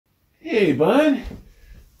Hey, bud.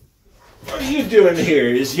 What are you doing here?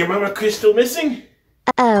 Is your mama Crystal missing?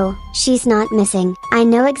 Oh, she's not missing. I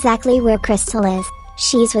know exactly where Crystal is.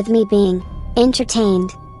 She's with me being entertained.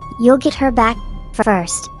 You'll get her back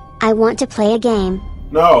first. I want to play a game.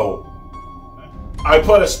 No. I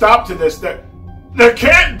put a stop to this. There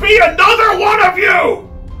can't be another one of you!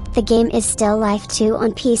 The game is still Life 2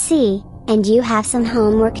 on PC, and you have some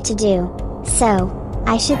homework to do. So,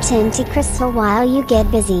 I should tend to Crystal while you get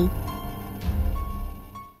busy.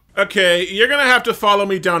 Okay, you're gonna have to follow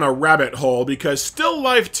me down a rabbit hole because Still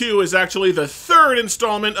Life 2 is actually the third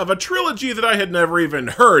installment of a trilogy that I had never even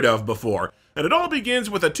heard of before. And it all begins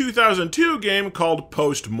with a 2002 game called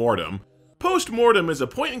Post-Mortem. Post-Mortem is a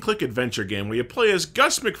point-and-click adventure game where you play as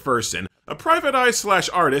Gus McPherson, a private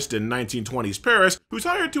eye/artist in 1920s Paris who's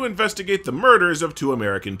hired to investigate the murders of two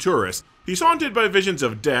American tourists. He's haunted by visions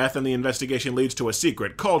of death, and the investigation leads to a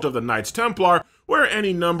secret cult of the Knights Templar where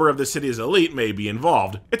any number of the city's elite may be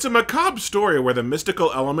involved. It's a macabre story where the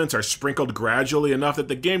mystical elements are sprinkled gradually enough that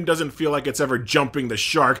the game doesn't feel like it's ever jumping the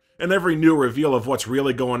shark, and every new reveal of what's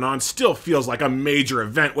really going on still feels like a major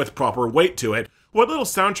event with proper weight to it. What little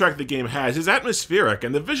soundtrack the game has is atmospheric,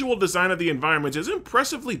 and the visual design of the environments is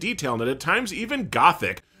impressively detailed and at times even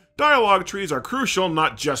gothic. Dialogue trees are crucial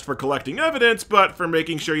not just for collecting evidence, but for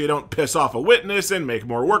making sure you don't piss off a witness and make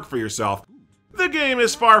more work for yourself. The game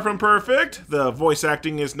is far from perfect. The voice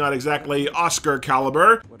acting is not exactly Oscar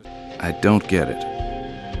caliber. I don't get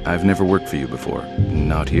it. I've never worked for you before,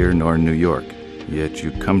 not here nor in New York. Yet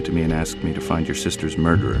you come to me and ask me to find your sister's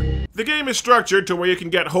murderer. The game is structured to where you can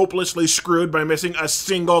get hopelessly screwed by missing a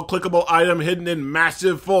single clickable item hidden in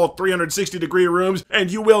massive full 360-degree rooms,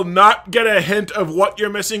 and you will not get a hint of what you're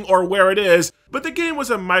missing or where it is. But the game was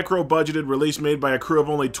a micro-budgeted release made by a crew of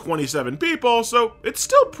only 27 people, so it's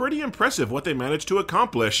still pretty impressive what they managed to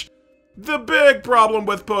accomplish. The big problem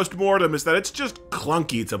with Post-Mortem is that it's just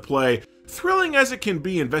clunky to play. Thrilling as it can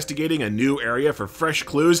be investigating a new area for fresh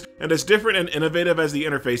clues, and as different and innovative as the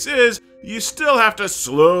interface is, you still have to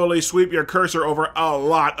slowly sweep your cursor over a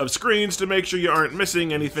lot of screens to make sure you aren't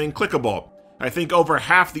missing anything clickable. I think over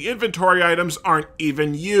half the inventory items aren't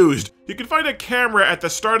even used. You can find a camera at the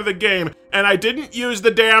start of the game, and I didn't use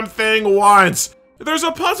the damn thing once! There's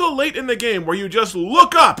a puzzle late in the game where you just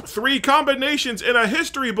look up 3 combinations in a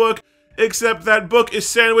history book, except that book is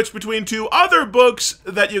sandwiched between 2 other books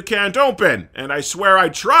that you can't open. And I swear I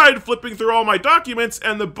tried flipping through all my documents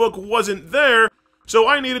and the book wasn't there, so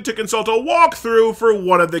I needed to consult a walkthrough for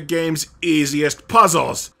one of the game's easiest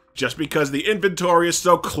puzzles, just because the inventory is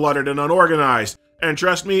so cluttered and unorganized. And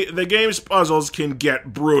trust me, the game's puzzles can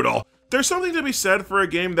get brutal. There's something to be said for a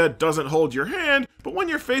game that doesn't hold your hand, but when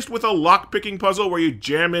you're faced with a lock-picking puzzle where you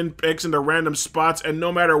jam in picks into random spots and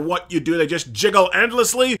no matter what you do they just jiggle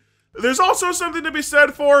endlessly, there's also something to be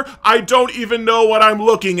said for, I don't even know what I'm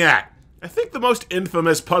looking at. I think the most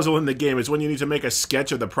infamous puzzle in the game is when you need to make a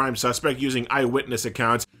sketch of the prime suspect using eyewitness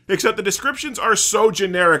accounts, except the descriptions are so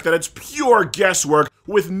generic that it's pure guesswork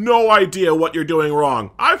with no idea what you're doing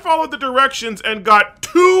wrong. I followed the directions and got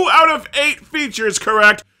 2 out of 8 features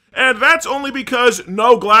correct, and that's only because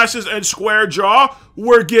no glasses and square jaw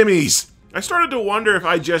were gimmies. I started to wonder if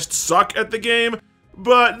I just suck at the game,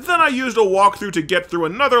 but then I used a walkthrough to get through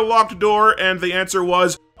another locked door, and the answer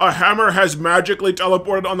was, a hammer has magically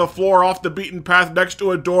teleported on the floor off the beaten path next to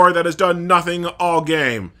a door that has done nothing all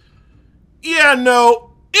game. Yeah,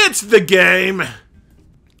 no, it's the game.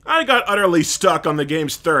 I got utterly stuck on the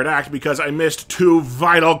game's third act because I missed 2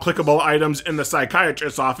 vital clickable items in the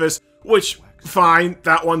psychiatrist's office, which, fine,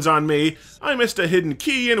 that one's on me. I missed a hidden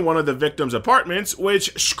key in one of the victim's apartments,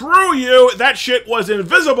 which, screw you, that shit was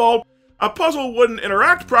invisible. A puzzle wouldn't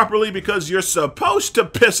interact properly because you're supposed to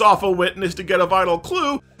piss off a witness to get a vital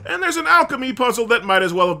clue, and there's an alchemy puzzle that might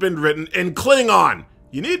as well have been written in Klingon.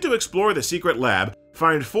 You need to explore the secret lab,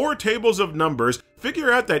 find 4 tables of numbers,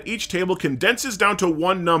 figure out that each table condenses down to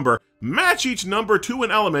 1 number, match each number to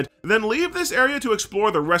an element, then leave this area to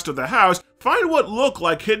explore the rest of the house, find what look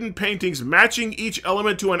like hidden paintings matching each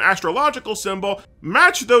element to an astrological symbol,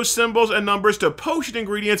 match those symbols and numbers to potion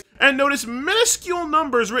ingredients, and notice minuscule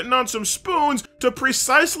numbers written on some spoons to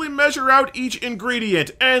precisely measure out each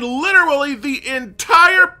ingredient. And literally the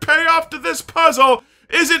entire payoff to this puzzle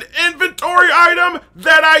is an inventory item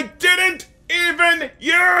that I didn't even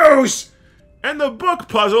use! And the book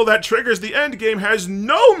puzzle that triggers the endgame has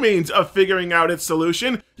no means of figuring out its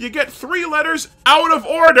solution. You get 3 letters out of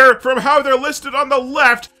order from how they're listed on the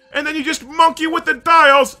left, and then you just monkey with the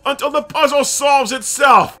dials until the puzzle solves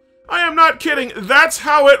itself. I am not kidding, that's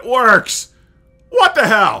how it works. What the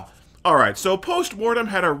hell? Alright, so Post-Mortem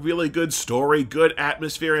had a really good story, good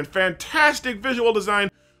atmosphere, and fantastic visual design,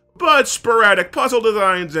 but sporadic puzzle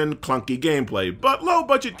designs and clunky gameplay. But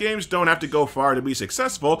low-budget games don't have to go far to be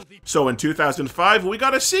successful, so in 2005 we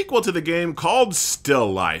got a sequel to the game called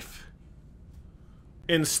Still Life.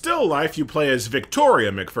 In Still Life, you play as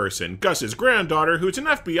Victoria McPherson, Gus's granddaughter, who's an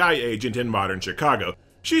FBI agent in modern Chicago.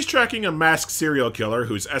 She's tracking a masked serial killer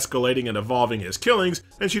who's escalating and evolving his killings,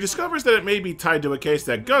 and she discovers that it may be tied to a case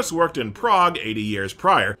that Gus worked in Prague 80 years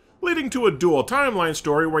prior, leading to a dual timeline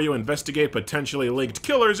story where you investigate potentially linked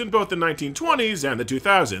killers in both the 1920s and the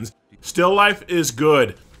 2000s. Still Life is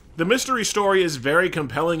good. The mystery story is very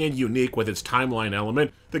compelling and unique with its timeline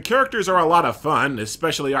element. The characters are a lot of fun,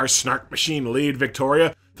 especially our snark machine lead,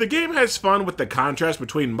 Victoria. The game has fun with the contrast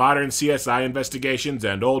between modern CSI investigations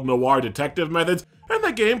and old noir detective methods, and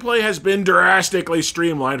the gameplay has been drastically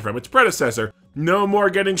streamlined from its predecessor. No more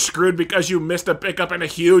getting screwed because you missed a pickup in a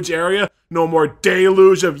huge area, no more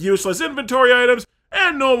deluge of useless inventory items,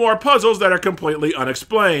 and no more puzzles that are completely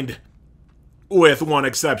unexplained. With one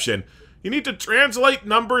exception. You need to translate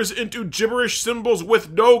numbers into gibberish symbols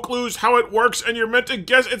with no clues how it works, and you're meant to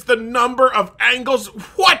guess it's the number of angles.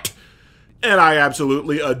 What? And I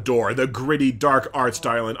absolutely adore the gritty, dark art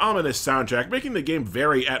style and ominous soundtrack, making the game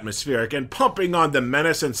very atmospheric and pumping on the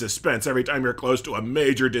menace and suspense every time you're close to a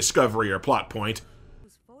major discovery or plot point.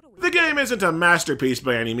 The game isn't a masterpiece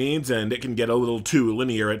by any means, and it can get a little too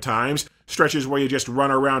linear at times. Stretches where you just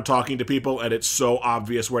run around talking to people, and it's so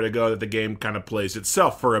obvious where to go that the game kind of plays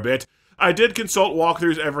itself for a bit. I did consult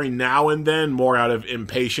walkthroughs every now and then, more out of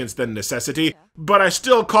impatience than necessity, but I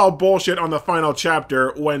still call bullshit on the final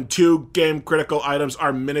chapter when 2 game-critical items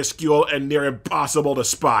are minuscule and near impossible to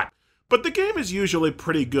spot. But the game is usually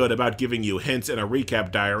pretty good about giving you hints in a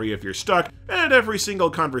recap diary if you're stuck, and every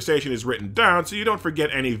single conversation is written down so you don't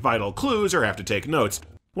forget any vital clues or have to take notes.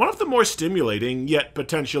 One of the more stimulating, yet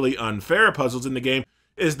potentially unfair puzzles in the game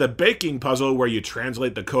is the baking puzzle, where you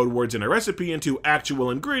translate the code words in a recipe into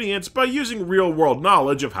actual ingredients by using real-world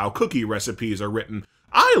knowledge of how cookie recipes are written.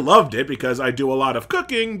 I loved it because I do a lot of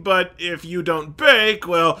cooking, but if you don't bake,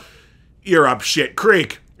 well, you're up shit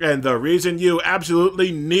creek. And the reason you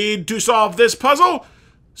absolutely need to solve this puzzle?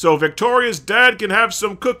 So Victoria's dad can have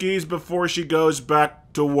some cookies before she goes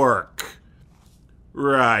back to work.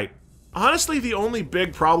 Right. Honestly, the only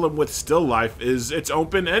big problem with Still Life is its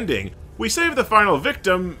open ending. We save the final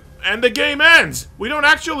victim, and the game ends! We don't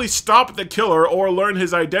actually stop the killer or learn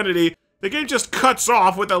his identity. The game just cuts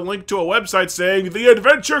off with a link to a website saying, "The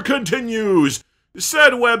adventure continues!"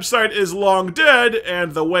 Said website is long dead,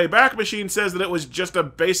 and the Wayback Machine says that it was just a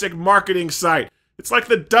basic marketing site. It's like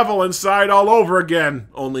the devil inside all over again,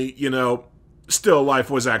 only, you know, Still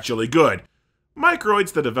Life was actually good.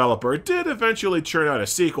 Microids, the developer, did eventually churn out a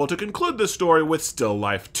sequel to conclude the story with Still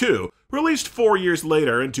Life 2, released 4 years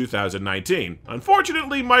later in 2019.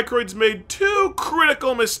 Unfortunately, Microids made 2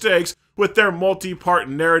 critical mistakes with their multi-part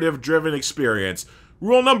narrative-driven experience.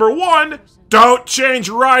 Rule number 1, don't change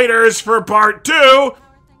writers for part 2,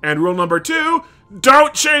 and rule number 2,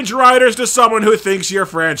 don't change writers to someone who thinks your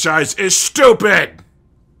franchise is stupid!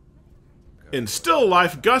 In Still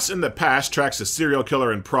Life, Gus in the past tracks a serial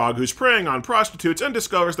killer in Prague who's preying on prostitutes and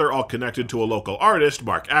discovers they're all connected to a local artist,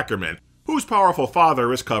 Mark Ackerman, whose powerful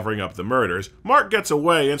father is covering up the murders. Mark gets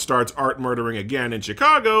away and starts art murdering again in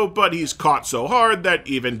Chicago, but he's caught so hard that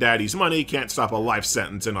even Daddy's money can't stop a life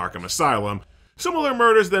sentence in Arkham Asylum. Similar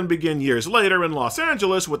murders then begin years later in Los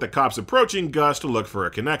Angeles, with the cops approaching Gus to look for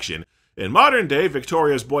a connection. In modern day,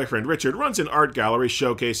 Victoria's boyfriend Richard runs an art gallery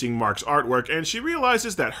showcasing Mark's artwork, and she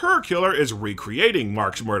realizes that her killer is recreating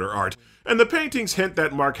Mark's murder art, and the paintings hint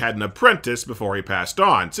that Mark had an apprentice before he passed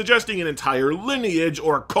on, suggesting an entire lineage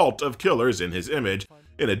or cult of killers in his image.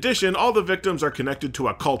 In addition, all the victims are connected to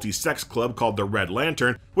a culty sex club called the Red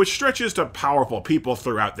Lantern, which stretches to powerful people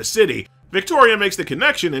throughout the city. Victoria makes the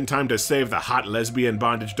connection in time to save the hot lesbian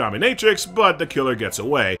bondage dominatrix, but the killer gets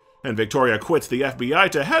away, and Victoria quits the FBI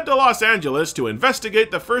to head to Los Angeles to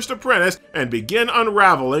investigate the first apprentice and begin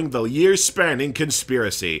unraveling the years-spanning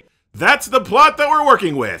conspiracy. That's the plot that we're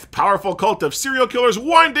working with. Powerful cult of serial killers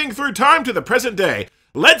winding through time to the present day.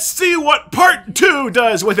 Let's see what Part 2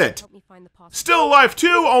 does with it. Still Life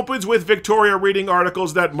 2 opens with Victoria reading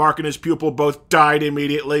articles that Mark and his pupil both died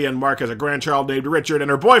immediately, and Mark has a grandchild named Richard,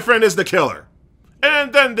 and her boyfriend is the killer.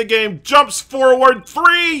 And then the game jumps forward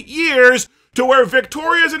 3 years to where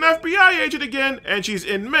Victoria's an FBI agent again, and she's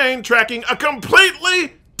in Maine tracking a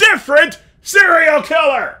completely different serial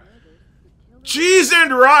killer! Cheese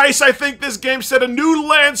and rice, I think this game set a new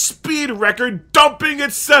land speed record, dumping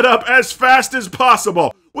its setup as fast as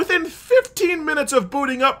possible. Within 15 minutes of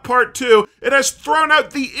booting up Part 2, it has thrown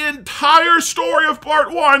out the entire story of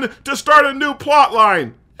Part 1 to start a new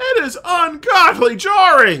plotline. It is ungodly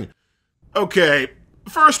jarring! Okay,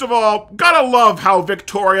 first of all, gotta love how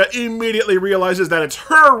Victoria immediately realizes that it's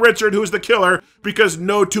her Richard who's the killer because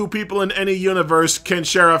no two people in any universe can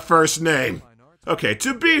share a first name. Okay,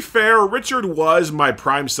 to be fair, Richard was my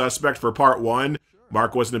prime suspect for part 1.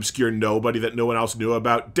 Mark was an obscure nobody that no one else knew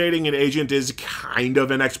about. Dating an agent is kind of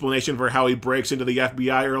an explanation for how he breaks into the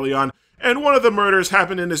FBI early on, and one of the murders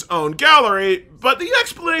happened in his own gallery, but the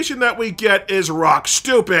explanation that we get is rock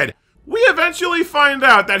stupid. We eventually find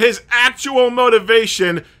out that his actual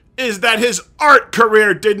motivation is that his art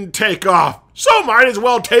career didn't take off, so might as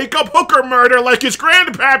well take up hooker murder like his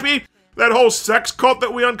grandpappy. That whole sex cult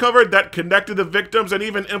that we uncovered that connected the victims and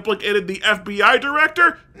even implicated the FBI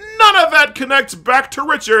director, none of that connects back to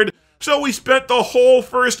Richard, so we spent the whole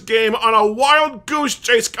first game on a wild goose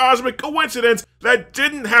chase cosmic coincidence that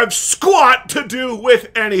didn't have squat to do with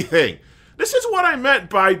anything. This is what I meant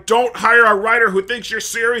by don't hire a writer who thinks your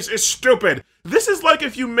series is stupid. This is like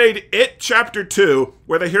if you made It Chapter 2,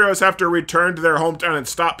 where the heroes have to return to their hometown and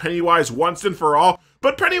stop Pennywise once and for all,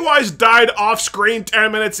 but Pennywise died off-screen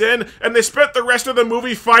 10 minutes in, and they spent the rest of the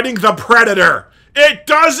movie fighting the Predator. It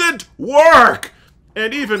doesn't work!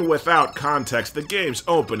 And even without context, the game's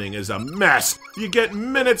opening is a mess. You get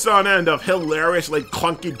minutes on end of hilariously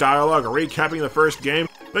clunky dialogue recapping the first game,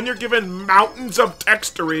 then you're given mountains of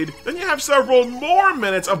text to read, then you have several more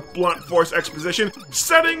minutes of blunt force exposition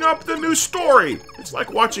setting up the new story. It's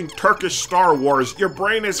like watching Turkish Star Wars. Your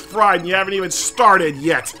brain is fried and you haven't even started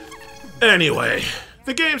yet. Anyway,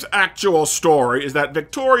 the game's actual story is that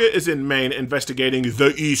Victoria is in Maine investigating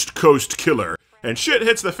the East Coast Killer, and shit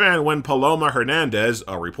hits the fan when Paloma Hernandez,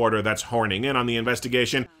 a reporter that's horning in on the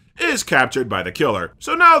investigation, is captured by the killer.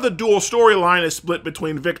 So now the dual storyline is split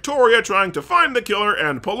between Victoria trying to find the killer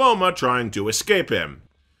and Paloma trying to escape him.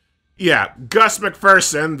 Yeah, Gus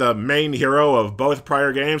McPherson, the main hero of both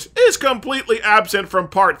prior games, is completely absent from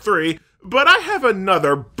part 3, but I have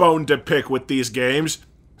another bone to pick with these games.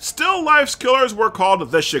 Still life's killers were called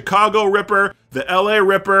the Chicago Ripper, the LA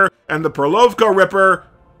Ripper, and the Perlovka Ripper,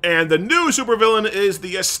 and the new supervillain is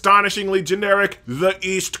the astonishingly generic The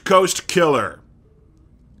East Coast Killer.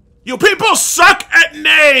 You people suck at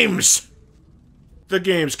names! The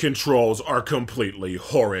game's controls are completely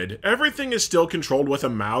horrid. Everything is still controlled with a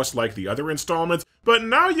mouse like the other installments, but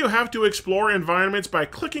now you have to explore environments by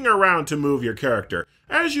clicking around to move your character.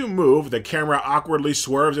 As you move, the camera awkwardly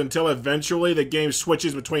swerves until eventually the game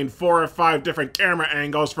switches between 4 or 5 different camera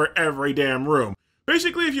angles for every damn room.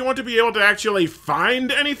 Basically, if you want to be able to actually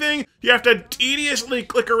find anything, you have to tediously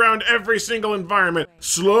click around every single environment,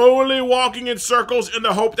 slowly walking in circles in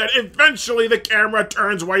the hope that eventually the camera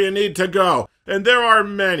turns where you need to go. And there are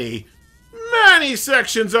many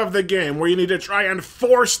sections of the game where you need to try and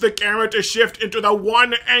force the camera to shift into the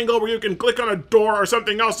one angle where you can click on a door or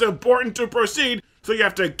something else important to proceed, so you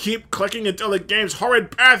have to keep clicking until the game's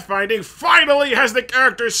horrid pathfinding finally has the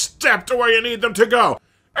characters step to where you need them to go.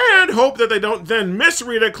 And hope that they don't then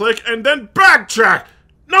misread a click and then backtrack.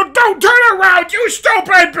 No, don't turn around, you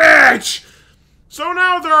stupid bitch! So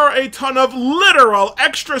now there are a ton of literal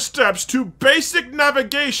extra steps to basic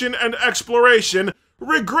navigation and exploration,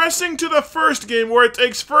 regressing to the first game where it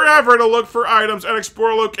takes forever to look for items and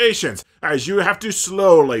explore locations, as you have to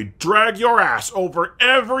slowly drag your ass over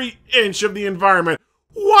every inch of the environment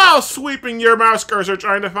while sweeping your mouse cursor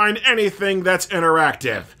trying to find anything that's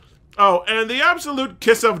interactive. Oh, and the absolute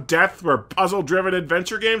kiss of death for puzzle-driven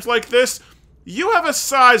adventure games like this, you have a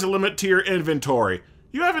size limit to your inventory.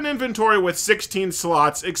 You have an inventory with 16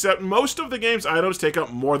 slots, except most of the game's items take up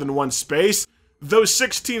more than one space. Those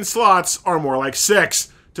 16 slots are more like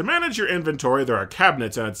 6. To manage your inventory, there are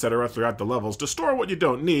cabinets and etc. throughout the levels to store what you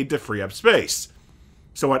don't need to free up space.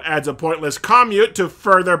 So it adds a pointless commute to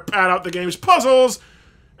further pad out the game's puzzles,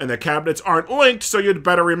 and the cabinets aren't linked, so you'd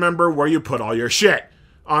better remember where you put all your shit.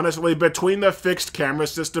 Honestly, between the fixed camera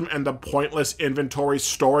system and the pointless inventory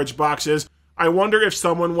storage boxes, I wonder if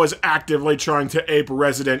someone was actively trying to ape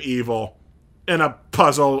Resident Evil in a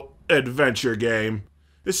puzzle adventure game.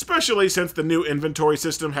 Especially since the new inventory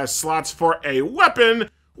system has slots for a weapon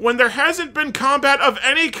when there hasn't been combat of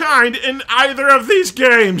any kind in either of these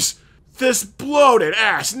games. This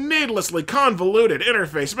bloated-ass, needlessly convoluted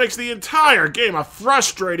interface makes the entire game a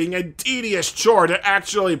frustrating and tedious chore to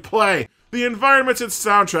actually play. The environments and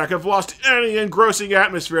soundtrack have lost any engrossing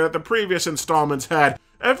atmosphere that the previous installments had.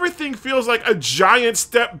 Everything feels like a giant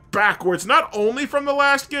step backwards, not only from the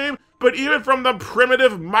last game, but even from the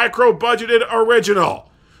primitive, micro-budgeted original.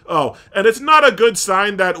 Oh, and it's not a good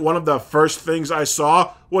sign that one of the first things I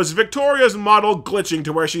saw was Victoria's model glitching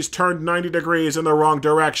to where she's turned 90 degrees in the wrong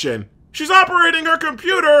direction. She's operating her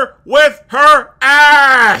computer with her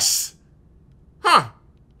ass! Huh.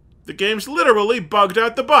 The game's literally bugged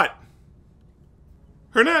out the butt.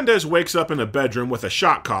 Hernandez wakes up in a bedroom with a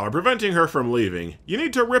shock collar, preventing her from leaving. You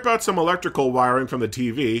need to rip out some electrical wiring from the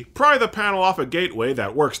TV, pry the panel off a gateway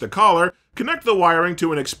that works the collar, connect the wiring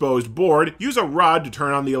to an exposed board, use a rod to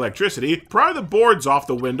turn on the electricity, pry the boards off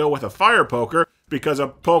the window with a fire poker, because a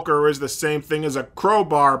poker is the same thing as a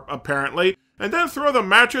crowbar, apparently, and then throw the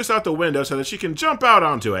mattress out the window so that she can jump out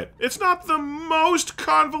onto it. It's not the most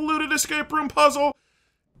convoluted escape room puzzle,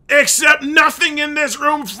 except nothing in this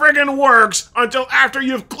room friggin' works until after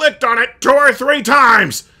you've clicked on it 2 or 3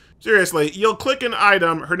 times! Seriously, you'll click an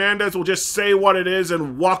item, Hernandez will just say what it is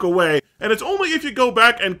and walk away, and it's only if you go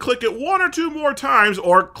back and click it 1 or 2 more times,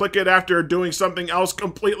 or click it after doing something else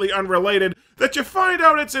completely unrelated, that you find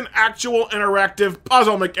out it's an actual interactive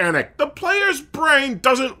puzzle mechanic. The player's brain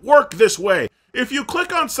doesn't work this way. If you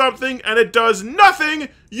click on something and it does nothing,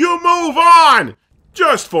 you move on!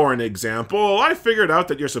 Just for an example, I figured out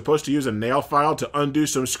that you're supposed to use a nail file to undo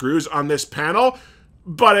some screws on this panel,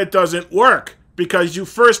 but it doesn't work, because you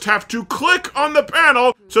first have to click on the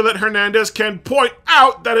panel so that Hernandez can point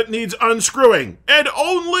out that it needs unscrewing. And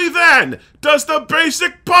only then does the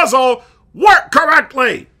basic puzzle work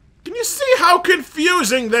correctly! Can you see how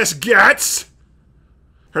confusing this gets?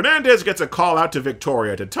 Hernandez gets a call out to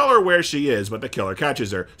Victoria to tell her where she is, but the killer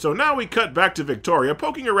catches her. So now we cut back to Victoria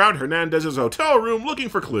poking around Hernandez's hotel room looking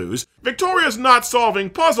for clues. Victoria's not solving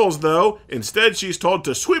puzzles, though. Instead, she's told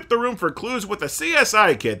to sweep the room for clues with a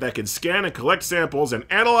CSI kit that can scan and collect samples and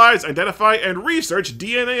analyze, identify, and research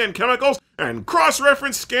DNA and chemicals and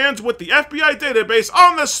cross-reference scans with the FBI database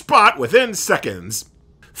on the spot within seconds.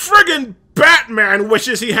 Friggin' Batman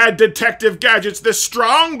wishes he had detective gadgets this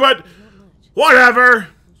strong, but whatever.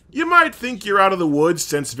 You might think you're out of the woods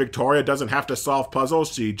since Victoria doesn't have to solve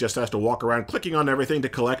puzzles, she just has to walk around clicking on everything to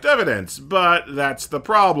collect evidence, but that's the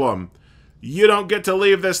problem. You don't get to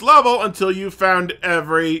leave this level until you've found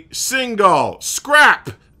every single scrap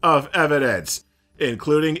of evidence,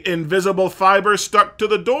 including invisible fiber stuck to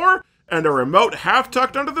the door and a remote half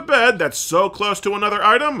tucked under the bed that's so close to another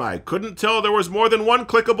item I couldn't tell there was more than one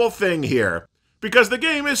clickable thing here. Because the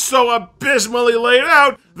game is so abysmally laid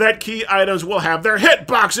out that key items will have their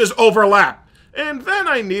hitboxes overlap. And then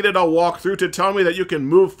I needed a walkthrough to tell me that you can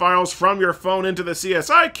move files from your phone into the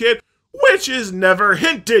CSI kit, which is never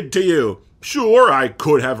hinted to you. Sure, I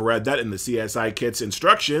could have read that in the CSI kit's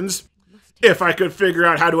instructions, if I could figure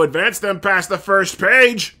out how to advance them past the first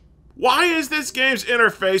page. Why is this game's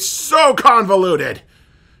interface so convoluted?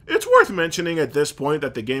 It's worth mentioning at this point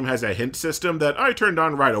that the game has a hint system that I turned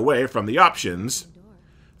on right away from the options.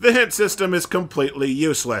 The hint system is completely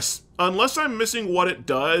useless. Unless I'm missing what it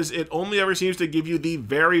does, it only ever seems to give you the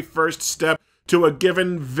very first step to a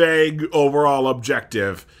given vague overall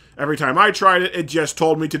objective. Every time I tried it, it just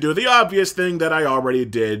told me to do the obvious thing that I already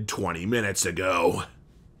did 20 minutes ago.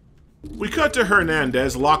 We cut to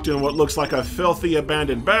Hernandez locked in what looks like a filthy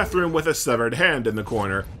abandoned bathroom with a severed hand in the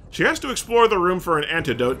corner. She has to explore the room for an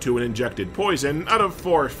antidote to an injected poison out of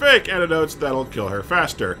 4 fake antidotes that'll kill her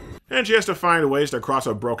faster. And she has to find ways to cross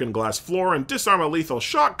a broken glass floor and disarm a lethal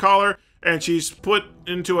shock collar, and she's put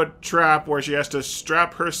into a trap where she has to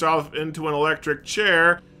strap herself into an electric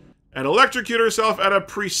chair and electrocute herself at a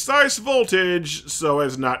precise voltage so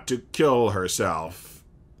as not to kill herself.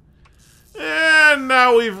 And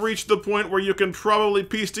now we've reached the point where you can probably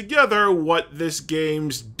piece together what this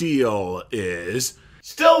game's deal is.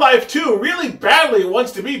 Still Life 2 really badly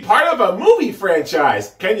wants to be part of a movie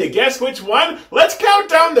franchise. Can you guess which one? Let's count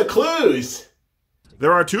down the clues.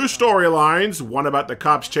 There are 2 storylines, one about the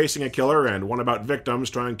cops chasing a killer and one about victims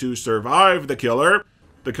trying to survive the killer.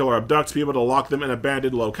 The killer abducts people to lock them in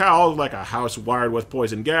abandoned locales like a house wired with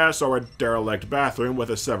poison gas or a derelict bathroom with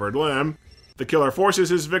a severed limb. The killer forces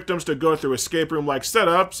his victims to go through escape room-like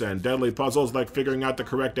setups and deadly puzzles like figuring out the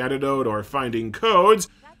correct antidote or finding codes,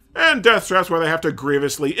 and death traps where they have to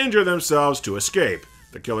grievously injure themselves to escape.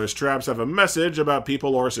 The killer's traps have a message about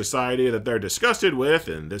people or society that they're disgusted with,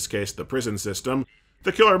 in this case the prison system.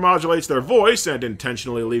 The killer modulates their voice and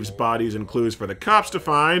intentionally leaves bodies and clues for the cops to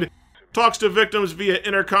find, talks to victims via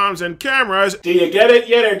intercoms and cameras. Do you get it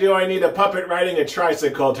yet, or do I need a puppet riding a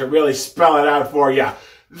tricycle to really spell it out for you?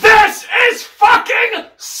 This is fucking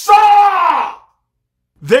Saw!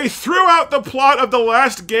 They threw out the plot of the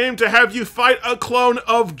last game to have you fight a clone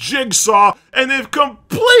of Jigsaw, and they've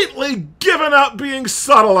completely given up being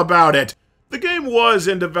subtle about it. The game was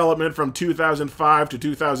in development from 2005 to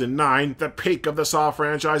 2009, the peak of the Saw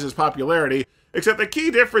franchise's popularity, except the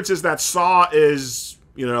key difference is that Saw is,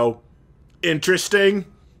 interesting.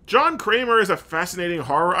 John Kramer is a fascinating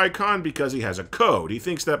horror icon because he has a code. He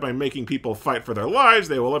thinks that by making people fight for their lives,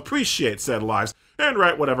 they will appreciate said lives and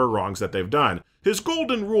right whatever wrongs that they've done. His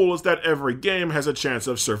golden rule is that every game has a chance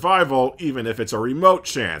of survival, even if it's a remote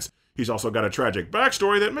chance. He's also got a tragic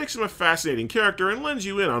backstory that makes him a fascinating character and lends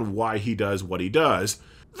you in on why he does what he does.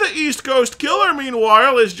 The East Coast Killer,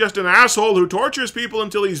 meanwhile, is just an asshole who tortures people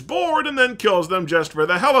until he's bored and then kills them just for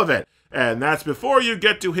the hell of it. And that's before you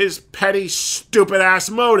get to his petty, stupid-ass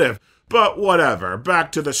motive. But whatever,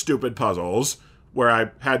 back to the stupid puzzles, where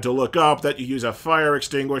I had to look up that you use a fire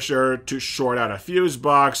extinguisher to short out a fuse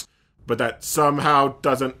box, but that somehow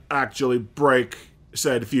doesn't actually break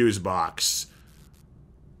said fuse box.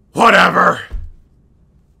 Whatever!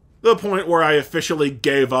 The point where I officially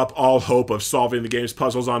gave up all hope of solving the game's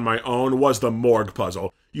puzzles on my own was the morgue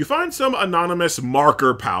puzzle. You find some anonymous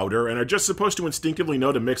marker powder and are just supposed to instinctively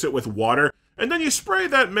know to mix it with water, and then you spray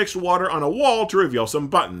that mixed water on a wall to reveal some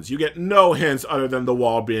buttons. You get no hints other than the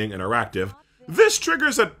wall being interactive. This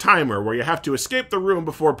triggers a timer where you have to escape the room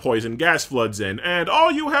before poison gas floods in, and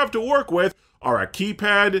all you have to work with are a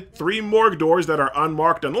keypad, 3 morgue doors that are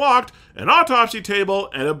unmarked and locked, an autopsy table,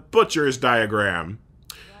 and a butcher's diagram.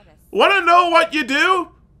 Want to know what you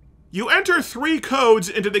do? You enter 3 codes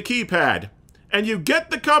into the keypad, and you get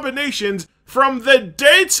the combinations from the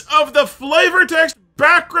dates of the flavor text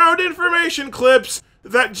background information clips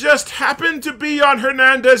that just happen to be on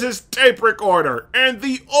Hernandez's tape recorder. And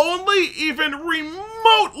the only even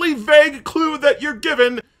remotely vague clue that you're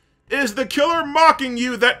given is the killer mocking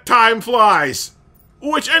you that time flies,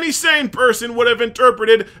 which any sane person would have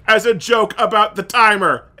interpreted as a joke about the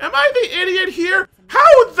timer. Am I the idiot here?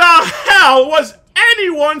 How the hell was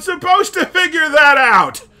anyone supposed to figure that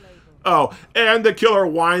out? Oh, and the killer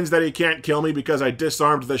whines that he can't kill me because I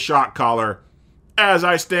disarmed the shock collar as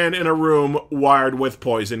I stand in a room wired with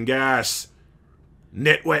poison gas.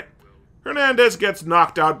 Nitwit. Hernandez gets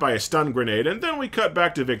knocked out by a stun grenade, and then we cut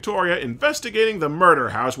back to Victoria investigating the murder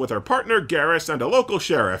house with her partner Garrus and a local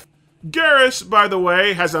sheriff. Garrus, by the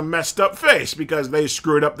way, has a messed up face because they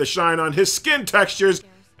screwed up the shine on his skin textures,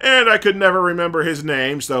 and I could never remember his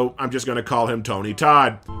name, so I'm just going to call him Tony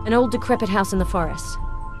Todd. An old decrepit house in the forest.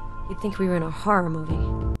 You'd think we were in a horror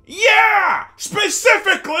movie. Yeah!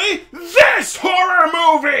 Specifically, this horror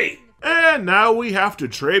movie! And now we have to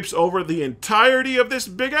traipse over the entirety of this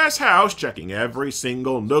big-ass house, checking every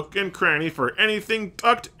single nook and cranny for anything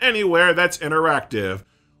tucked anywhere that's interactive.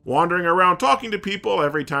 Wandering around talking to people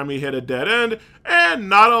every time you hit a dead end, and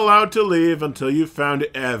not allowed to leave until you've found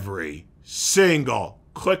every single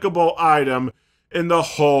clickable item in the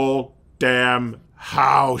whole damn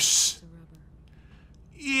house.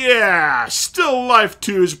 Yeah, Still Life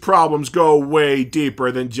 2's problems go way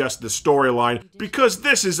deeper than just the storyline, because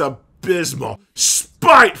this is abysmal,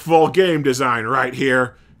 spiteful game design right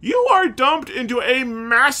here. You are dumped into a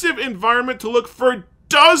massive environment to look for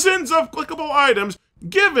dozens of clickable items,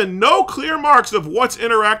 given no clear marks of what's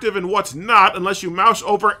interactive and what's not unless you mouse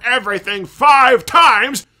over everything 5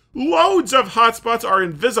 times. Loads of hotspots are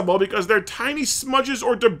invisible because they're tiny smudges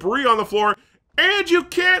or debris on the floor, and you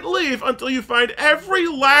can't leave until you find every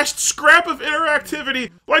last scrap of interactivity,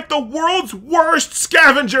 like the world's worst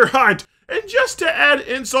scavenger hunt. And just to add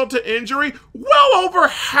insult to injury, well over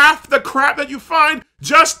half the crap that you find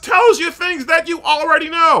just tells you things that you already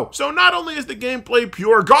know. So not only is the gameplay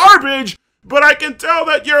pure garbage, but I can tell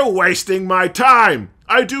that you're wasting my time.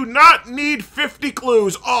 I do not need 50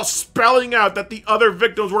 clues all spelling out that the other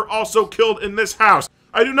victims were also killed in this house.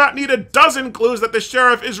 I do not need a dozen clues that the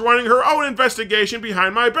sheriff is running her own investigation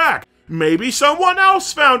behind my back. Maybe someone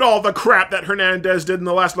else found all the crap that Hernandez did in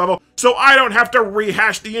the last level, so I don't have to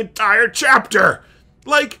rehash the entire chapter.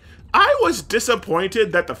 Like, I was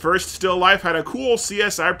disappointed that the first Still Life had a cool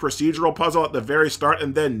CSI procedural puzzle at the very start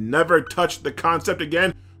and then never touched the concept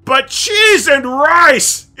again. But cheese and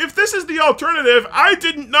rice! If this is the alternative, I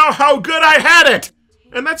didn't know how good I had it!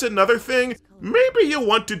 And that's another thing. Maybe you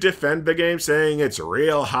want to defend the game saying it's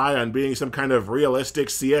real high on being some kind of realistic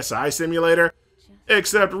CSI simulator.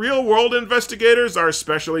 Except real-world investigators are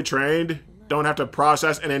specially trained, don't have to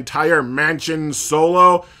process an entire mansion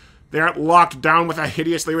solo, they aren't locked down with a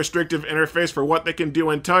hideously restrictive interface for what they can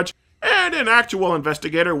do and touch, and an actual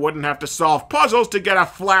investigator wouldn't have to solve puzzles to get a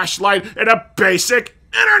flashlight and a basic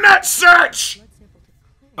internet search!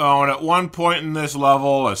 Oh, and at one point in this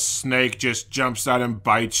level, a snake just jumps out and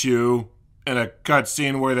bites you, in a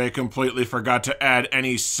cutscene where they completely forgot to add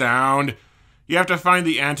any sound. You have to find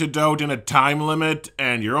the antidote in a time limit,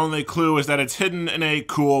 and your only clue is that it's hidden in a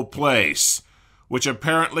cool place, which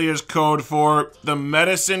apparently is code for the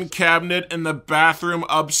medicine cabinet in the bathroom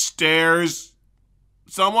upstairs.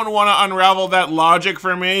 Someone want to unravel that logic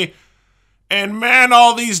for me? And man,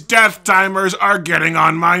 all these death timers are getting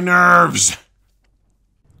on my nerves.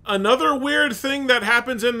 Another weird thing that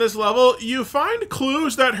happens in this level, you find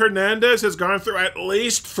clues that Hernandez has gone through at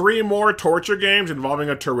least 3 more torture games involving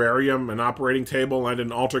a terrarium, an operating table, and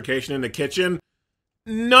an altercation in the kitchen.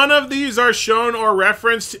 None of these are shown or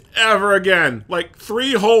referenced ever again. Like,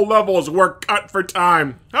 3 whole levels were cut for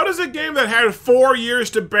time. How does a game that had 4 years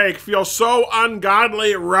to bake feel so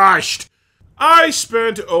ungodly rushed? I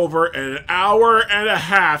spent over an hour and a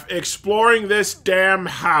half exploring this damn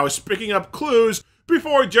house, picking up clues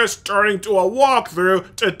before just turning to a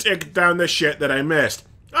walkthrough to tick down the shit that I missed.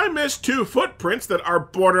 I missed 2 footprints that are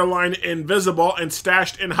borderline invisible and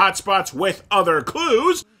stashed in hotspots with other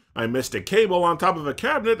clues. I missed a cable on top of a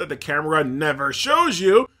cabinet that the camera never shows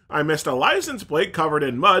you. I missed a license plate covered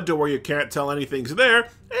in mud to where you can't tell anything's there.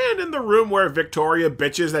 And in the room where Victoria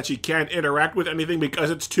bitches that she can't interact with anything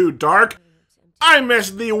because it's too dark, I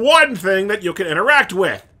missed the one thing that you can interact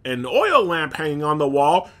with. An oil lamp hanging on the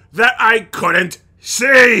wall that I couldn't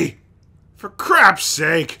see! For crap's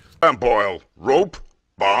sake. Lamp oil, rope,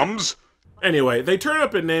 bombs. Anyway, they turn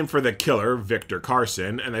up a name for the killer, Victor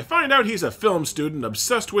Carson, and they find out he's a film student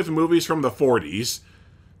obsessed with movies from the 40s.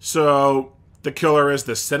 So, the killer is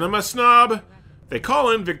the cinema snob? They call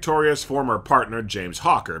in Victoria's former partner, James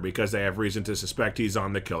Hawker, because they have reason to suspect he's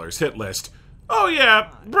on the killer's hit list. Oh yeah,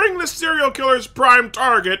 bring the serial killer's prime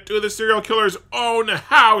target to the serial killer's own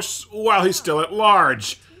house while he's still at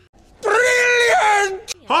large.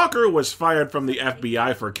 Brilliant! Hawker was fired from the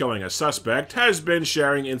FBI for killing a suspect, has been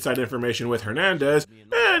sharing inside information with Hernandez,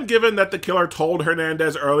 and given that the killer told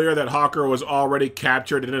Hernandez earlier that Hawker was already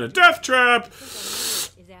captured and in a death trap,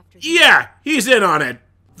 yeah, he's in on it.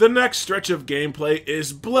 The next stretch of gameplay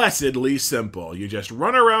is blessedly simple. You just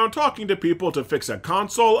run around talking to people to fix a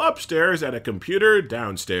console upstairs and a computer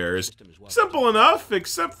downstairs. Simple enough,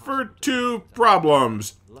 except for 2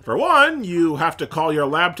 problems. For one, you have to call your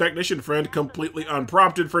lab technician friend completely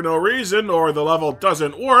unprompted for no reason, or the level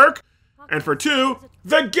doesn't work. And for 2,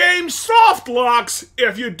 the game soft locks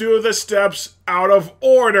if you do the steps out of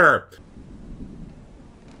order.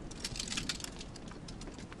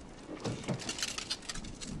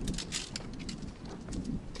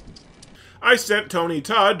 I sent Tony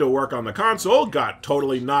Todd to work on the console, got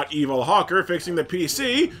totally not evil Hawker fixing the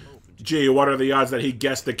PC. Gee, what are the odds that he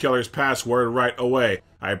guessed the killer's password right away?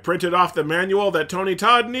 I printed off the manual that Tony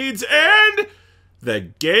Todd needs, and the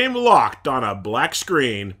game locked on a black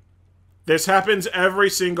screen. This happens every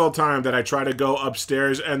single time that I try to go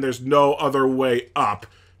upstairs and there's no other way up.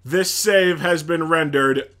 This save has been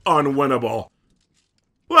rendered unwinnable.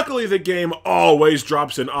 Luckily, the game always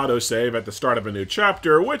drops an autosave at the start of a new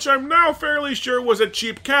chapter, which I'm now fairly sure was a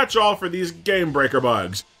cheap catch-all for these game breaker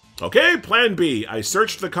bugs. Okay, plan B. I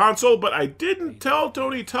searched the console, but I didn't tell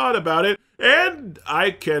Tony Todd about it, and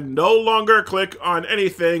I can no longer click on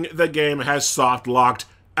anything the game has soft-locked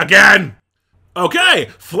again! Okay,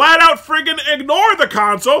 flat out friggin' ignore the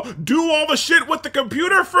console, do all the shit with the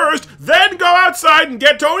computer first, then go outside and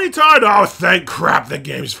get Tony Todd. Oh, thank crap, the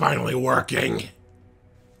game's finally working.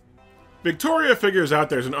 Victoria figures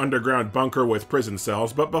out there's an underground bunker with prison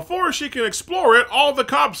cells, but before she can explore it, all the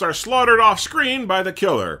cops are slaughtered off-screen by the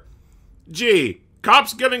killer. Gee,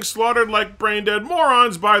 cops getting slaughtered like brain-dead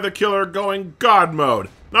morons by the killer going God mode.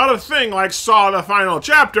 Not a thing like Saw the Final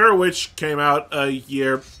Chapter, which came out a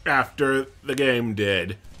year after the game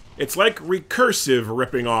did. It's like recursive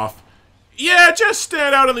ripping off. Yeah, just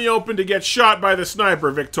stand out in the open to get shot by the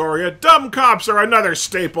sniper, Victoria. Dumb cops are another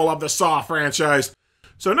staple of the Saw franchise.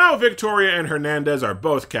 So now Victoria and Hernandez are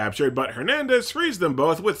both captured, but Hernandez frees them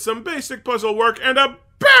both with some basic puzzle work and a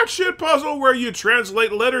batshit puzzle where you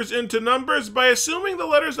translate letters into numbers by assuming the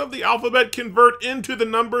letters of the alphabet convert into the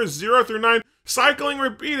numbers 0 through 9, cycling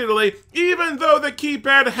repeatedly, even though the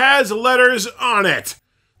keypad has letters on it.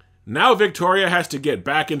 Now Victoria has to get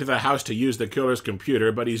back into the house to use the killer's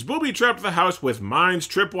computer, but he's booby-trapped the house with mines,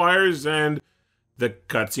 tripwires, and the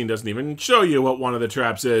cutscene doesn't even show you what one of the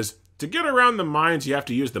traps is. To get around the mines, you have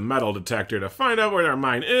to use the metal detector to find out where their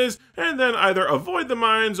mine is, and then either avoid the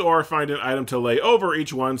mines or find an item to lay over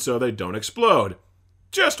each one so they don't explode.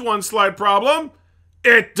 Just one slight problem.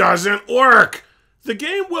 It doesn't work! The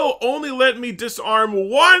game will only let me disarm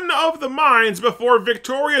one of the mines before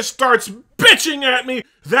Victoria starts bitching at me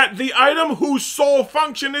that the item whose sole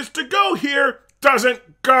function is to go here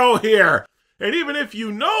doesn't go here. And even if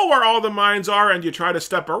you know where all the mines are and you try to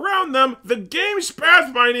step around them, the game's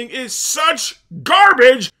pathfinding is such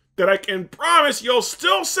garbage that I can promise you'll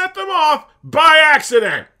still set them off by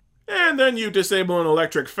accident. And then you disable an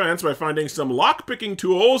electric fence by finding some lock-picking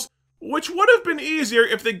tools, which would have been easier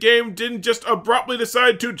if the game didn't just abruptly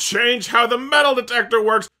decide to change how the metal detector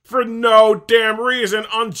works for no damn reason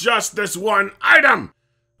on just this one item.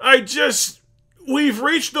 We've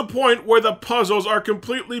reached the point where the puzzles are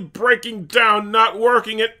completely breaking down, not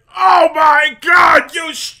working, and oh my god,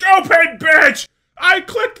 you stupid bitch! I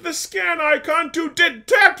clicked the scan icon to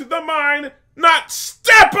detect the mine, not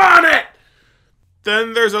step on it!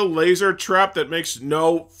 Then there's a laser trap that makes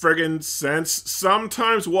no friggin' sense.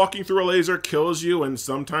 Sometimes walking through a laser kills you, and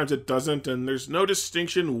sometimes it doesn't, and there's no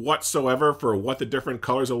distinction whatsoever for what the different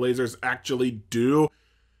colors of lasers actually do.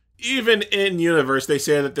 Even in universe, they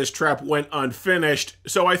say that this trap went unfinished,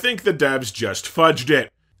 so I think the devs just fudged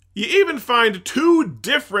it. You even find 2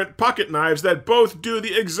 different pocket knives that both do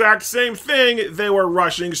the exact same thing. They were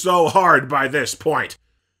rushing so hard by this point.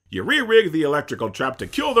 You re-rig the electrical trap to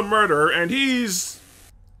kill the murderer, and he's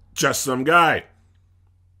just some guy.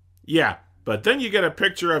 Yeah, but then you get a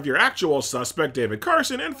picture of your actual suspect, David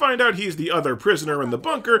Carson, and find out he's the other prisoner in the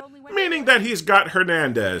bunker, meaning that he's got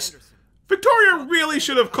Hernandez. Victoria really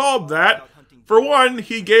should have called that. For one,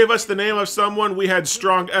 he gave us the name of someone we had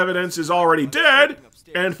strong evidence is already dead.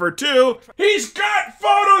 And for 2, he's got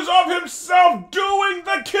photos of himself doing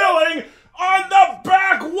the killing on the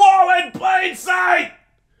back wall in plain sight!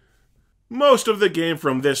 Most of the game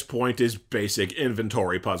from this point is basic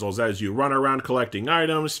inventory puzzles as you run around collecting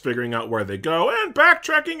items, figuring out where they go, and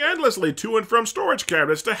backtracking endlessly to and from storage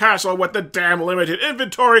cabinets to hassle with the damn limited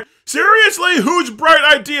inventory. Seriously, whose bright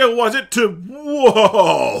idea was it to...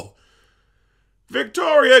 Whoa!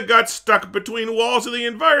 Victoria got stuck between walls of the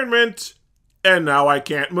environment, and now I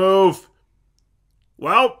can't move.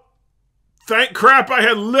 Well, thank crap I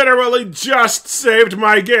had literally just saved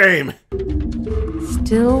my game.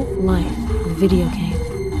 Still life, a video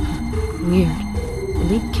game. Weird. The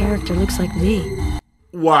lead character looks like me.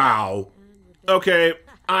 Wow. Okay,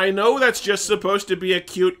 I know that's just supposed to be a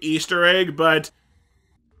cute Easter egg, but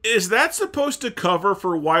is that supposed to cover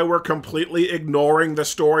for why we're completely ignoring the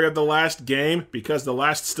story of the last game? Because the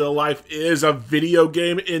last still life is a video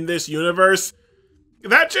game in this universe?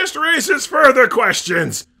 That just raises further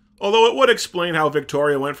questions. Although it would explain how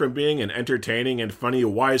Victoria went from being an entertaining and funny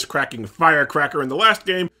wisecracking firecracker in the last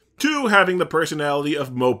game to having the personality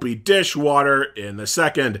of mopey dishwater in the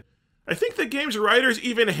second. I think the game's writers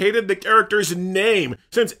even hated the character's name,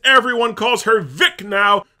 since everyone calls her Vic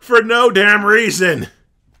now for no damn reason.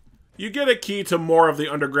 You get a key to more of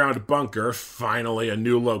the underground bunker, finally a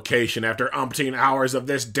new location after umpteen hours of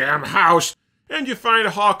this damn house, and you find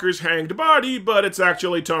Hawker's hanged body, but it's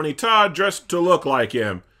actually Tony Todd dressed to look like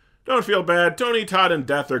him. Don't feel bad, Tony Todd and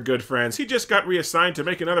Death are good friends. He just got reassigned to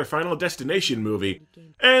make another Final Destination movie.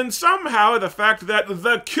 And somehow the fact that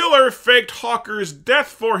the killer faked Hawker's death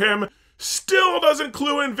for him still doesn't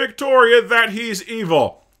clue in Victoria that he's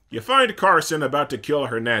evil. You find Carson about to kill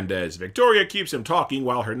Hernandez. Victoria keeps him talking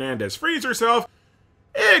while Hernandez frees herself,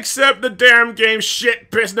 except the damn game's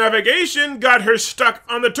shit-piss navigation got her stuck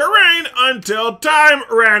on the terrain until time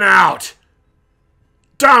ran out.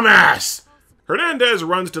 Dumbass! Hernandez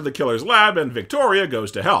runs to the killer's lab and Victoria goes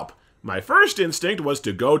to help. My first instinct was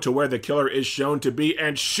to go to where the killer is shown to be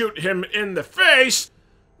and shoot him in the face,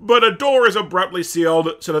 but a door is abruptly sealed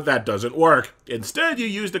so that doesn't work. Instead, you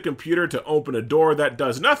use the computer to open a door that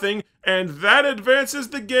does nothing, and that advances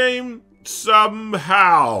the game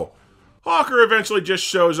somehow. Hawker eventually just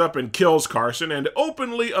shows up and kills Carson and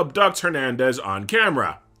openly abducts Hernandez on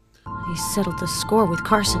camera. He settled the score with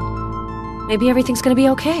Carson. Maybe everything's gonna be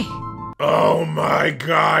okay. Oh my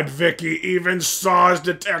god, Vicky, even Saw's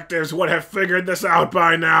detectives would have figured this out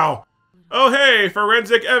by now. Oh hey,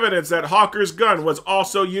 forensic evidence that Hawker's gun was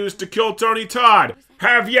also used to kill Tony Todd.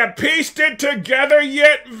 Have you pieced it together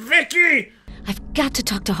yet, Vicky? I've got to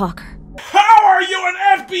talk to Hawker. How are you an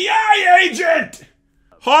FBI agent?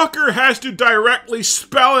 Hawker has to directly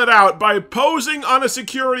spell it out by posing on a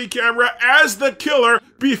security camera as the killer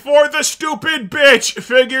before the stupid bitch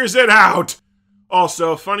figures it out.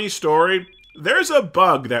 Also, funny story, there's a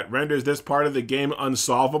bug that renders this part of the game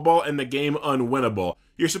unsolvable and the game unwinnable.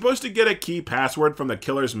 You're supposed to get a key password from the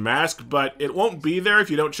killer's mask, but it won't be there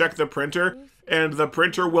if you don't check the printer, and the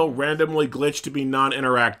printer will randomly glitch to be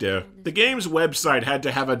non-interactive. The game's website had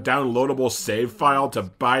to have a downloadable save file to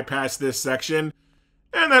bypass this section,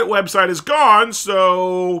 and that website is gone,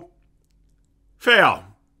 so... fail.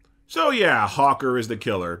 So yeah, Hawker is the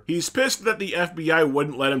killer. He's pissed that the FBI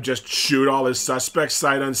wouldn't let him just shoot all his suspects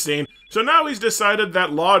sight unseen, so now he's decided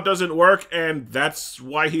that law doesn't work, and that's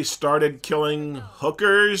why he started killing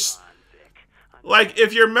hookers. Like,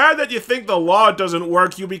 if you're mad that you think the law doesn't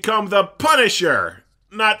work, you become the Punisher,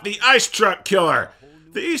 not the ice truck killer.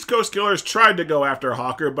 The East Coast Killers tried to go after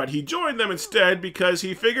Hawker, but he joined them instead because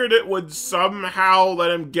he figured it would somehow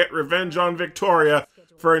let him get revenge on Victoria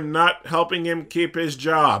for not helping him keep his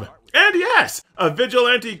job. And yes, a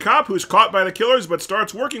vigilante cop who's caught by the killers but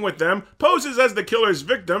starts working with them, poses as the killer's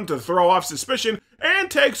victim to throw off suspicion, and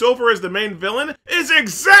takes over as the main villain is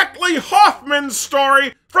exactly Hoffman's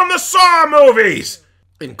story from the Saw movies!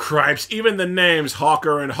 And cripes, even the names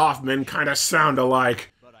Hawker and Hoffman kinda sound alike.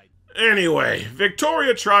 Anyway,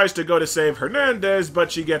 Victoria tries to go to save Hernandez,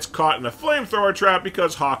 but she gets caught in a flamethrower trap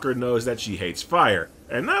because Hawker knows that she hates fire.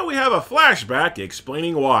 And now we have a flashback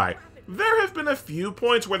explaining why. There have been a few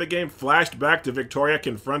points where the game flashed back to Victoria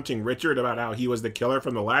confronting Richard about how he was the killer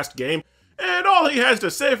from the last game, and all he has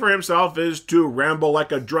to say for himself is to ramble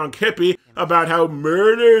like a drunk hippie about how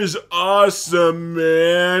murder's awesome,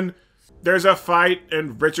 man. There's a fight,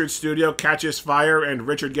 and Richard's studio catches fire, and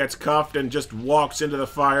Richard gets cuffed and just walks into the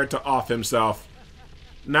fire to off himself.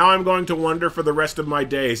 Now I'm going to wonder for the rest of my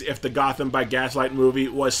days if the Gotham by Gaslight movie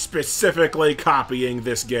was specifically copying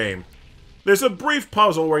this game. There's a brief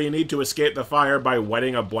puzzle where you need to escape the fire by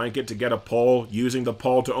wetting a blanket to get a pole, using the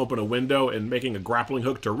pole to open a window, and making a grappling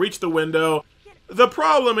hook to reach the window. The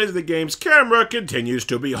problem is the game's camera continues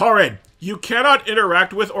to be horrid. You cannot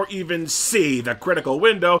interact with or even see the critical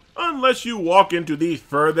window unless you walk into the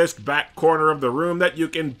furthest back corner of the room that you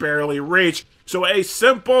can barely reach, so a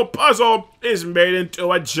simple puzzle is made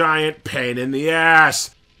into a giant pain in the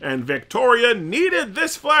ass. And Victoria needed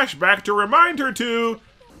this flashback to remind her to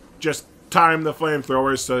just time the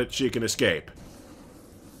flamethrowers so that she can escape.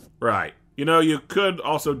 Right. You know, you could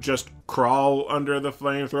also just crawl under the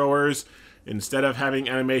flamethrowers instead of having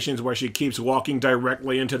animations where she keeps walking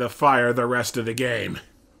directly into the fire the rest of the game.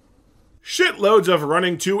 Shitloads of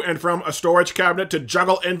running to and from a storage cabinet to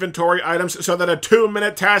juggle inventory items so that a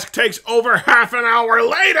 2-minute task takes over half an hour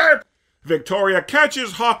later! Victoria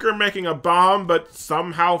catches Hawker making a bomb, but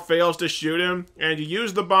somehow fails to shoot him, and you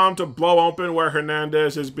use the bomb to blow open where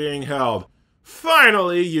Hernandez is being held.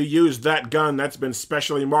 Finally, you use that gun that's been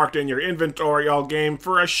specially marked in your inventory all game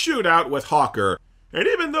for a shootout with Hawker. And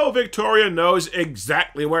even though Victoria knows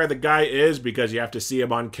exactly where the guy is because you have to see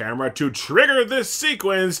him on camera to trigger this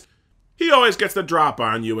sequence, he always gets the drop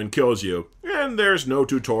on you and kills you. And there's no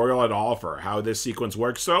tutorial at all for how this sequence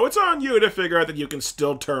works, so it's on you to figure out that you can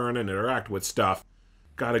still turn and interact with stuff.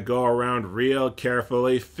 Gotta go around real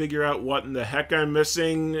carefully, figure out what in the heck I'm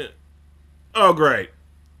missing. Oh great.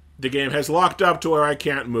 The game has locked up to where I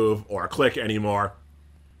can't move or click anymore.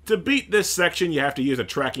 To beat this section, you have to use a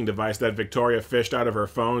tracking device that Victoria fished out of her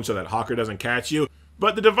phone so that Hawker doesn't catch you,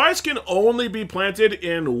 but the device can only be planted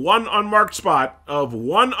in one unmarked spot of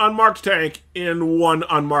one unmarked tank in one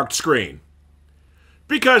unmarked screen.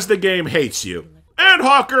 Because the game hates you. And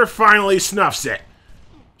Hawker finally snuffs it.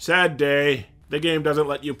 Sad day. The game doesn't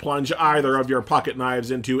let you plunge either of your pocket knives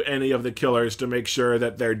into any of the killers to make sure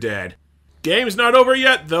that they're dead. Game's not over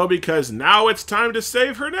yet, though, because now it's time to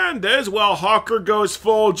save Hernandez while Hawker goes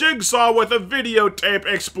full Jigsaw with a videotape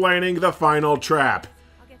explaining the final trap.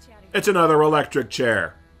 It's another electric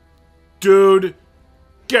chair. Dude,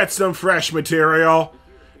 get some fresh material.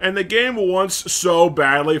 And the game wants so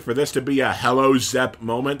badly for this to be a Hello Zep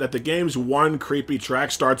moment that the game's one creepy track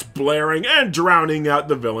starts blaring and drowning out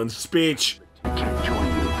the villain's speech. I can't join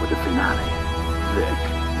you for the finale. Vic,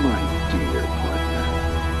 my dear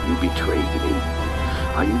partner, you betrayed me.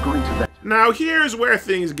 Are you going to let... Now here's where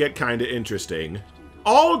things get kinda interesting.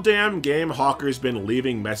 All damn game Hawker's been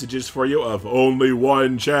leaving messages for you of only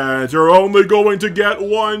one chance, you're only going to get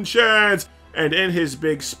one chance, and in his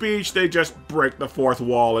big speech they just break the fourth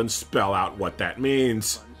wall and spell out what that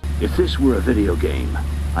means. If this were a video game,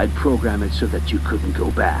 I'd program it so that you couldn't go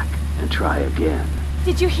back and try again.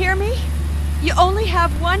 Did you hear me? You only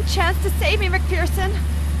have one chance to save me, McPherson.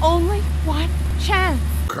 Only one chance.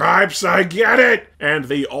 Cripes, I get it! And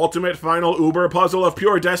the ultimate final Uber puzzle of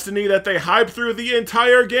pure destiny that they hype through the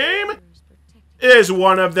entire game is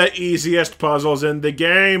one of the easiest puzzles in the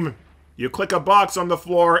game. You click a box on the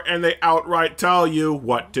floor and they outright tell you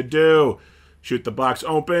what to do. Shoot the box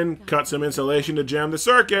open, cut some insulation to jam the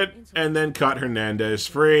circuit, and then cut Hernandez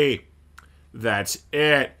free. That's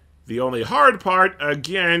it. The only hard part,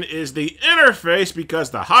 again, is the interface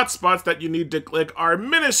because the hotspots that you need to click are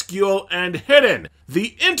minuscule and hidden.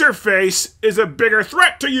 The interface is a bigger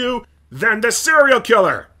threat to you than the serial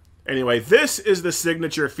killer. Anyway, this is the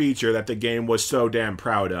signature feature that the game was so damn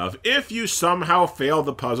proud of. If you somehow fail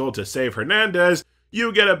the puzzle to save Hernandez,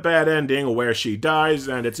 you get a bad ending where she dies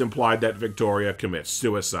and it's implied that Victoria commits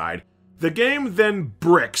suicide. The game then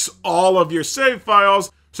bricks all of your save files,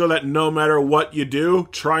 so that no matter what you do,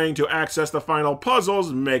 trying to access the final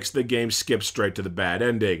puzzles makes the game skip straight to the bad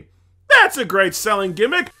ending. That's a great selling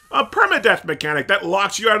gimmick, a permadeath mechanic that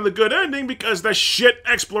locks you out of the good ending because the shit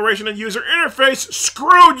exploration and user interface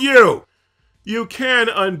screwed you! You can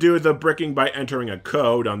undo the bricking by entering a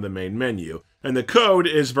code on the main menu, and the code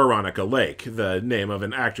is Veronica Lake, the name of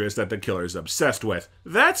an actress that the killer's obsessed with.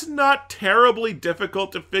 That's not terribly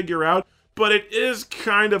difficult to figure out, but it is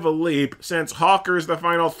kind of a leap, since Hawker's the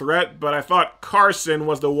final threat, but I thought Carson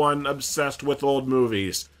was the one obsessed with old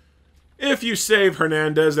movies. If you save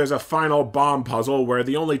Hernandez, there's a final bomb puzzle where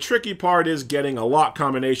the only tricky part is getting a lock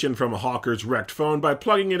combination from Hawker's wrecked phone by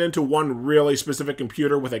plugging it into one really specific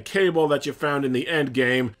computer with a cable that you found in the end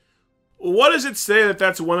game. What does it say that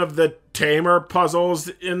that's one of the tamer puzzles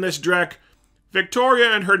in this Drek?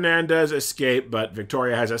 Victoria and Hernandez escape, but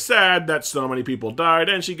Victoria has a sad that so many people died,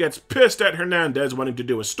 and she gets pissed at Hernandez wanting to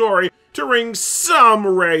do a story to wring some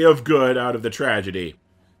ray of good out of the tragedy.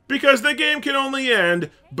 Because the game can only end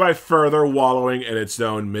by further wallowing in its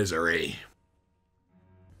own misery.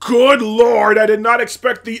 Good lord, I did not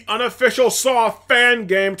expect the unofficial Saw fan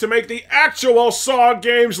game to make the actual Saw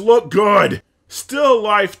games look good. Still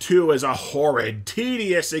Life 2 is a horrid,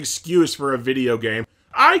 tedious excuse for a video game.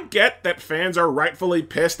 I get that fans are rightfully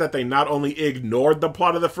pissed that they not only ignored the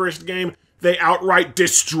plot of the first game, they outright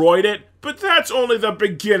destroyed it, but that's only the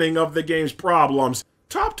beginning of the game's problems.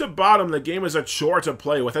 Top to bottom, the game is a chore to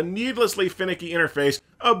play with a needlessly finicky interface,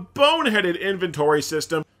 a boneheaded inventory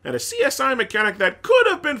system, and a CSI mechanic that could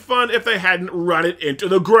have been fun if they hadn't run it into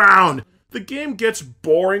the ground. The game gets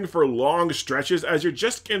boring for long stretches as you're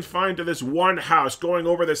just confined to this one house going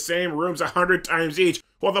over the same rooms 100 times each,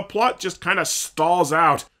 while the plot just kinda stalls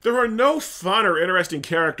out. There are no fun or interesting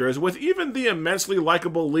characters, with even the immensely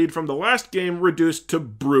likable lead from the last game reduced to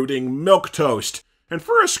brooding milquetoast. And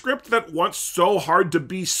for a script that wants so hard to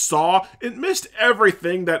be Saw, it missed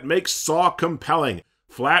everything that makes Saw compelling.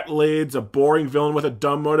 Flat leads, a boring villain with a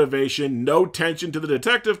dumb motivation, no tension to the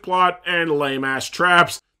detective plot, and lame-ass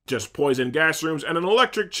traps. Just poison gas rooms and an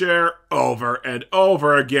electric chair over and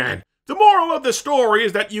over again. The moral of the story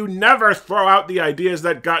is that you never throw out the ideas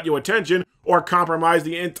that got you attention or compromise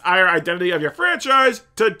the entire identity of your franchise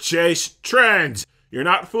to chase trends. You're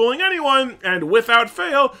not fooling anyone, and without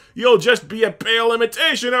fail, you'll just be a pale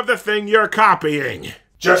imitation of the thing you're copying.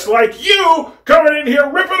 Just like you coming in here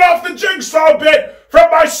ripping off the Jigsaw bit from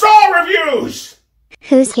my Saw reviews!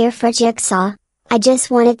 Who's here for Jigsaw? I just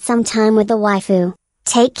wanted some time with the waifu.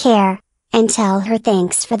 Take care, and tell her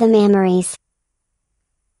thanks for the memories.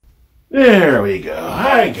 There we go.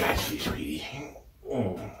 I got you, sweetie.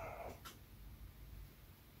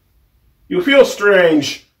 You feel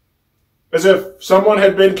strange. As if someone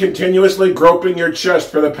had been continuously groping your chest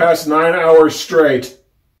for the past 9 hours straight.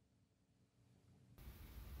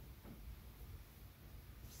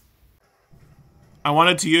 I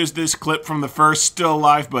wanted to use this clip from the first Still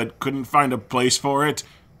Life, but couldn't find a place for it.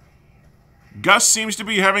 Gus seems to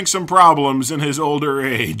be having some problems in his older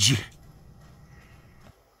age.